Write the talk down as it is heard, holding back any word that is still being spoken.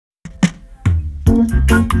When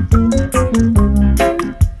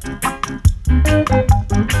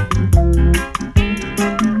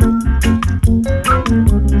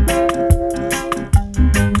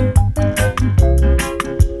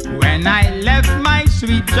I left my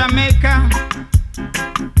sweet Jamaica,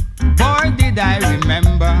 boy did I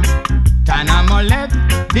remember. Tanamo left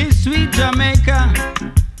this sweet Jamaica,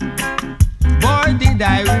 boy did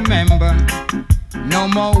I remember. No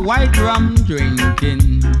more white rum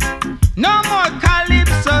drinking, no more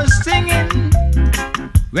calypso singing.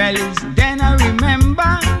 Well, it's then I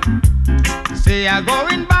remember, say I'm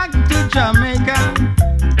going back to Jamaica.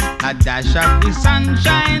 A dash of the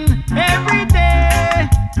sunshine every day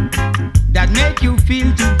that make you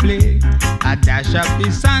feel to play. A dash of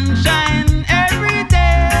the sunshine every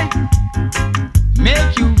day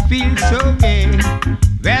make you feel so gay.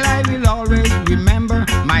 Well, I will always remember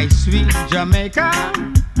my sweet Jamaica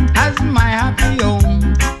as my happy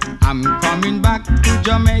home. I'm coming back to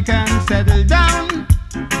Jamaica and settle down.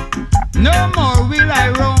 No more will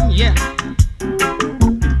I roam, yeah.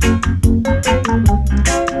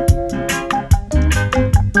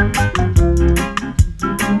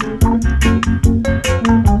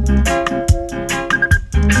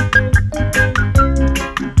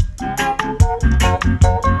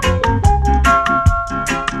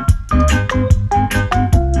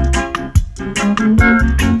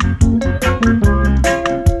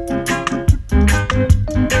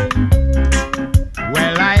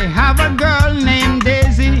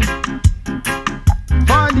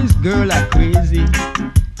 Girl are crazy,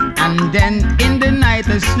 and then in the night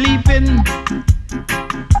I sleeping,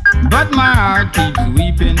 but my heart keeps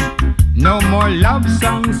weeping. No more love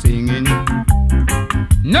song singing,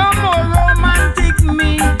 no more romantic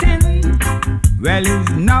meeting. Well,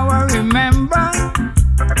 it's now I remember,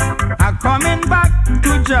 I'm coming back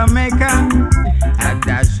to Jamaica. A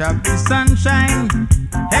dash of the sunshine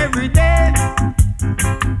every day,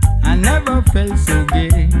 I never felt so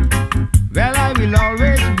gay. Well, I will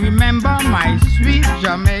always remember my sweet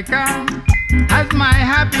Jamaica as my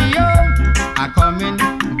happy home. I'm coming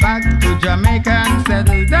back to Jamaica and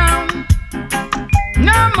settle down.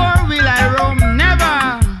 No more will I roam, never.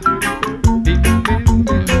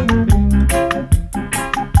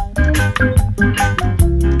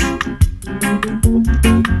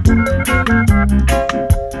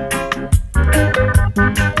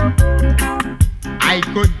 I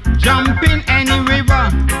could jump in any river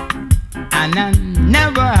and I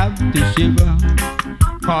never have to shiver,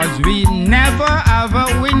 'cause we never have a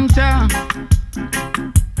winter.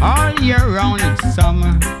 All year round it's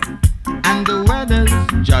summer and the weather's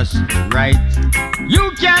just right.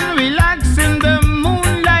 You can relax in the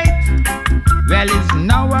moonlight. Well, it's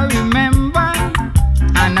now I remember,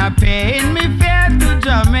 and I paying me fare to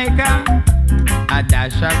Jamaica. A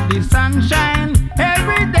dash of the sunshine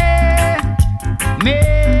every day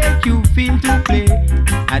make you feel to play.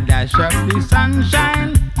 A dash of the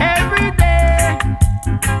sunshine every day,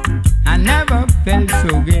 I never felt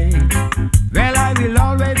so gay. Well, I will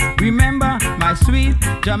always remember my sweet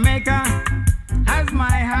Jamaica as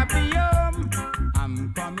my happy home.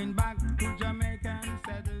 I'm coming back.